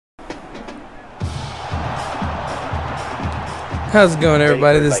How's it going,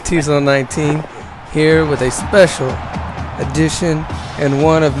 everybody? This is Pt.1 here with a special edition and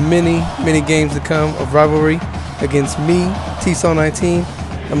one of many games to come of Rivalry against me, Pt.19,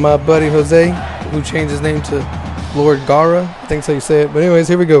 and my buddy Jose, who changed his name to Lord Gaara. I think that's how you say it. But anyways,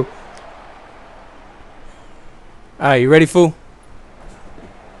 here we go. Alright, you ready, fool?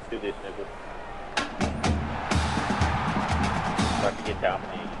 Do this, nigga. About to get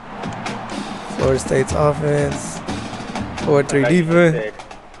dominated. Florida State's offense. 4-3 defense.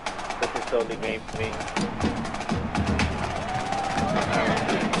 This is still the game for me.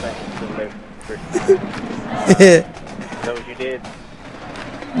 Is that what you did?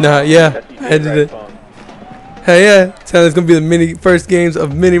 Nah, yeah. I did it. Hey, yeah. So it's going to be the first games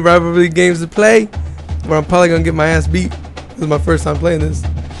of many rivalry games to play, where I'm probably going to get my ass beat. This is my first time playing this.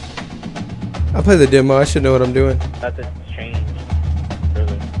 I play the demo. I should know what I'm doing. Nothing's changed,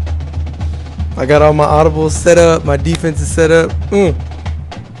 really. I got all my audibles set up. My defense is set up.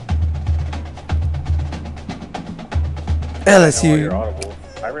 LSU.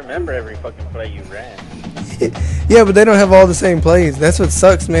 I remember every fucking play you ran. Yeah, but they don't have all the same plays. That's what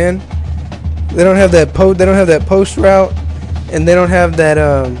sucks, man. They don't have that post. They don't have that post route, and they don't have that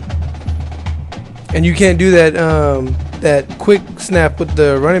and you can't do that that quick snap with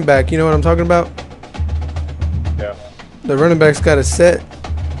the running back. You know what I'm talking about? Yeah. The running back's got a set.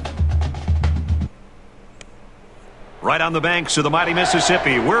 Right on the banks of the mighty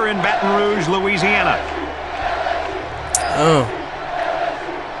Mississippi. We're in Baton Rouge, Louisiana. Oh.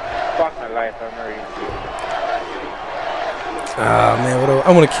 Fuck my life, I'm already. Ah, man, what do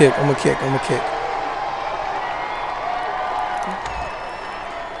I want to kick. I'm going to kick.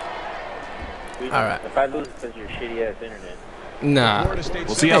 All right. If I lose because your shitty ass internet. Nah.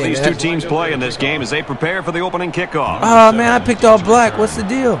 We'll see how these two teams play in this game as they prepare for the opening kickoff. Oh, man, I picked all black. What's the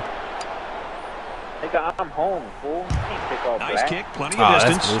deal? Nigga, I'm home, fool. You can't pick all Nice black. kick, plenty of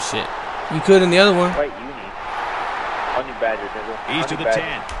distance. That's bullshit. You could in the other one. White uni. Honey badger, nigga. He's to the 10.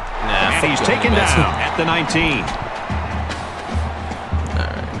 Nah, and he's taken down at the 19.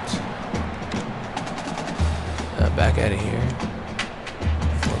 Alright. Back out of here.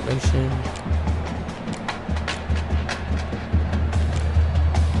 Formation.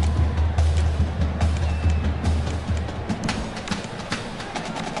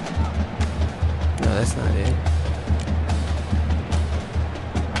 No, that's not it.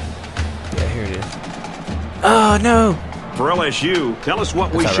 Yeah, here it is. Oh, no. For LSU, tell us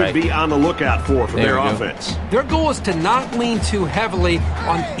what we should be on the lookout for from their offense. Their goal is to not lean too heavily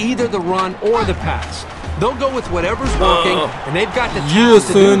on either the run or the pass. They'll go with whatever's working, and they've got the talent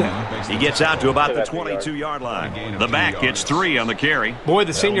to do that. He gets out to about the 22-yard line. The back gets 3 on the carry. Boy,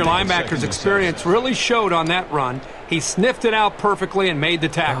 the senior linebacker's experience really showed on that run. He sniffed it out perfectly and made the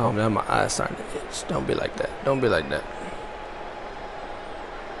tackle. Oh, man, my eyes starting to itch. Don't be like that. Don't be like that.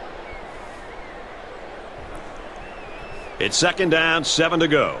 It's second down, 7 to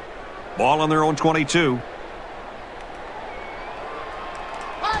go. Ball on their own 22.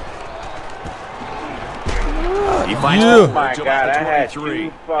 He finds oh my God, I had 23,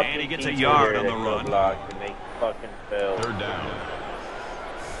 two fucking and he gets a yard on the run. And they fucking fell. Third down.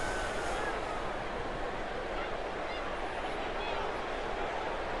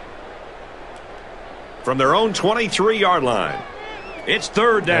 From their own 23-yard line, it's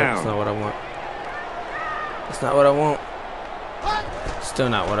third down. That's not what I want. That's not what I want. Still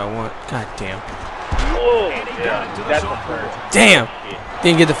not what I want. God damn. Oh, yeah, that's the first. Damn.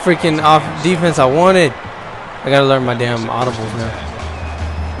 Didn't get the freaking off defense I wanted. I gotta learn my damn audibles now.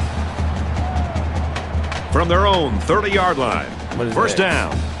 From their own 30-yard line, first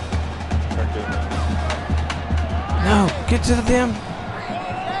down. No, get to the damn.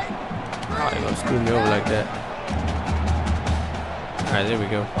 Oh, you're gonna screw me over like that. All right, there we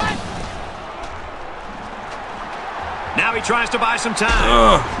go. Now he tries to buy some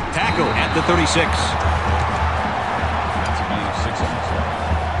time. Tackle at the 36. That's a gain of 6 on the play.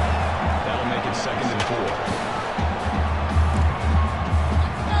 That'll make it 2nd and 4.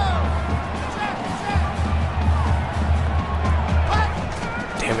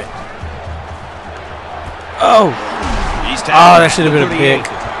 Damn it. Oh. He's Oh, that should have been a pick.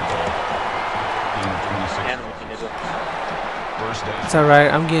 It's all right.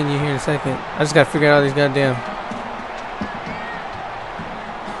 I'm getting you here in a second. I just got to figure out all these goddamn.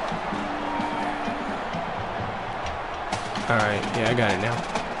 All right. Yeah, I got it now.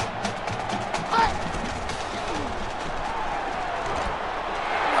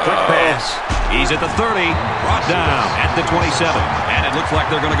 Quick pass. He's at the 30. Brought down at the 27. And it looks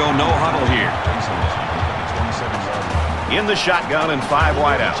like they're going to go no huddle here. In the shotgun and 5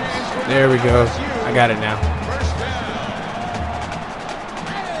 wideouts. There we go. I got it now.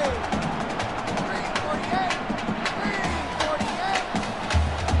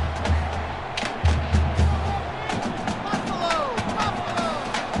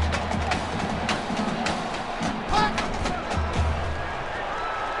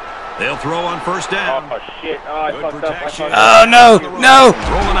 They'll throw on first down. Oh, shit. Oh, I Good fucked up. protection. Oh, no, no.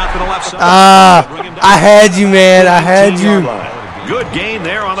 Rolling out to the left side. I had you, man. I had you. Good gain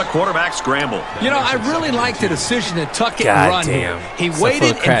there on the quarterback scramble. You know, I really liked the decision to tuck it God and run damn. here. He So waited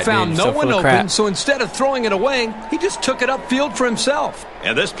full of crap, and found dude. no So one full of open, crap. so instead of throwing it away, he just took it upfield for himself.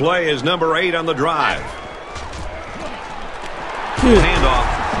 And this play is number 8 on the drive.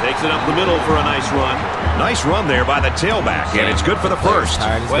 Handoff. Takes it up the middle for a nice run. Nice run there by the tailback, and it's good for the first.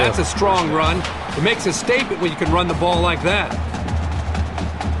 Well, that's a strong run. It makes a statement when you can run the ball like that.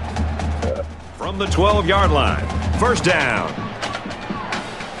 From the 12-yard line. First down.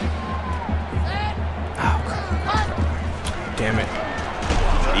 Damn it.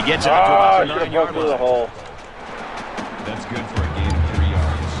 He gets out to about the I should have 9-yard poked through the line. hole. That's good for a gain of 3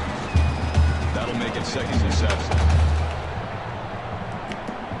 yards. That'll make it 2nd and 7.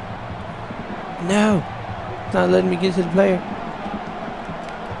 No. It's not letting me get to the player.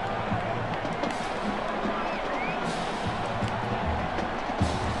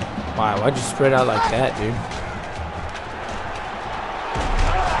 Wow, why'd you spread out like that, dude?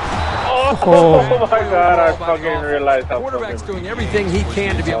 Oh my God, I fucking realized how Quarterback's fucking... doing everything he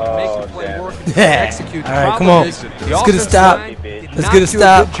can to be able to make the play damn. work and Yeah. execute. All right, Problem come on. is, the Let's get a offensive stop. line did Let's not get a do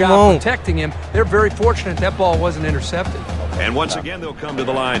stop. good Come job on. protecting him. They're very fortunate that ball wasn't intercepted. And once again, they'll come to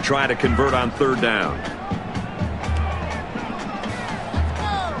the line, trying to convert on 3rd down.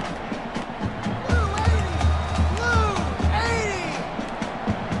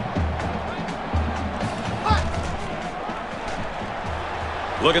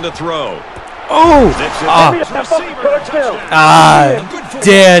 Looking to throw. Oh! Zips it.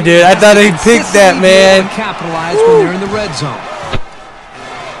 Damn, dude. I thought he picked that, man. Capitalize when they're in the red zone.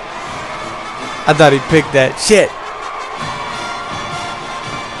 I thought he picked that. Shit.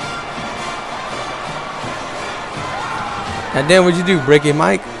 And then what'd you do? Break your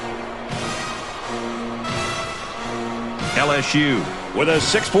mic? LSU with a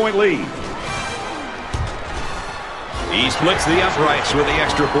 6-point lead. He splits the uprights with the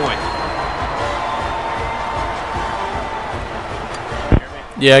extra point.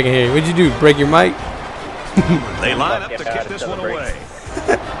 Yeah, I can hear you. What'd you do? Break your mic? They line up to kick this one away.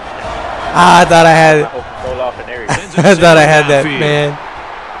 I thought I had it. Roll off an area. I thought I had that, man.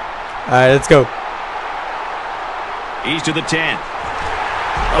 All right, let's go. He's to the 10.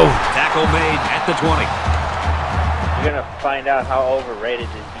 Oh. Tackle made at the 20. You're going to find out how overrated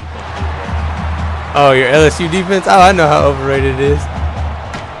this defense is. Oh, your LSU defense? Oh, I know how overrated it is.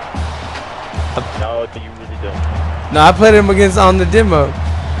 No, you really don't. No, I played him against on the demo.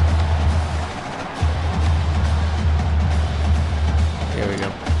 Here we go.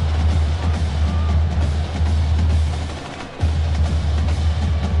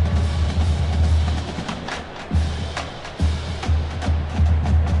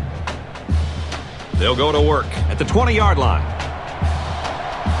 They'll go to work at the 20-yard line.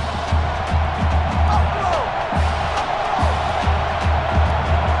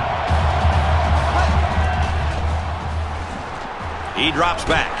 He drops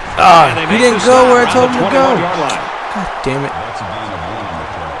back. Ah, And they he make didn't the go stop where I around told the him to go. 21-yard line. God damn it. That's a gain of 1 on the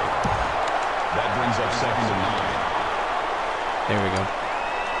play. That brings up 2nd and 9. There we go.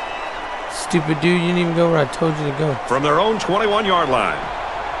 Stupid dude, you didn't even go where I told you to go. From their own 21-yard line.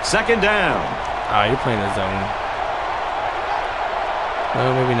 2nd down. Oh, you're playing a zone.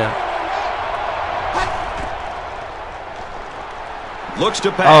 No, maybe not. Looks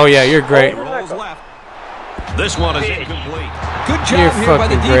to pass. Oh, yeah, you're great. Rolls left. This one is incomplete. Good job You're here by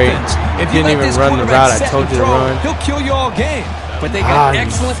the fucking great. defense. You If you didn't let even this run the quarterback route I set told and you to throw, run. he'll kill you all game. But they Ah, got you're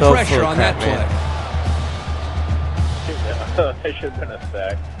excellent so full pressure of on crap, that play. It should have been a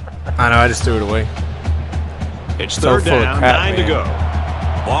sack. I know, I just threw it away. It's So 3rd full of down, crap, 9 to man. go.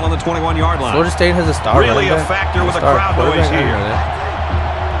 Ball on the 21-yard line. Florida State has a star Really running a back. factor with the Star crowd noise quarterback, I here. know that.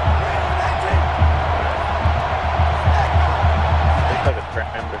 Looks like a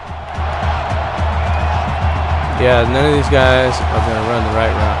scramble. Yeah, none of these guys are going to run the right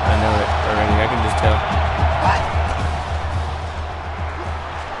route. I know it already. I can just tell.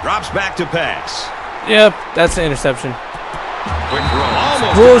 Drops back to pass. Yep, that's an interception. Quick throw.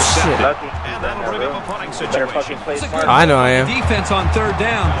 Almost Bullshit. intercepted. Lucky. And that'll bring up a punting Better fucking situation. play It's a smart. good I know I am. defense on 3rd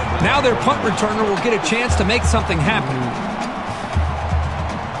down. Now their punt returner will get a chance to make something happen.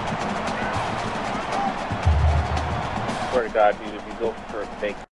 Swear to God, dude, if you go for a fake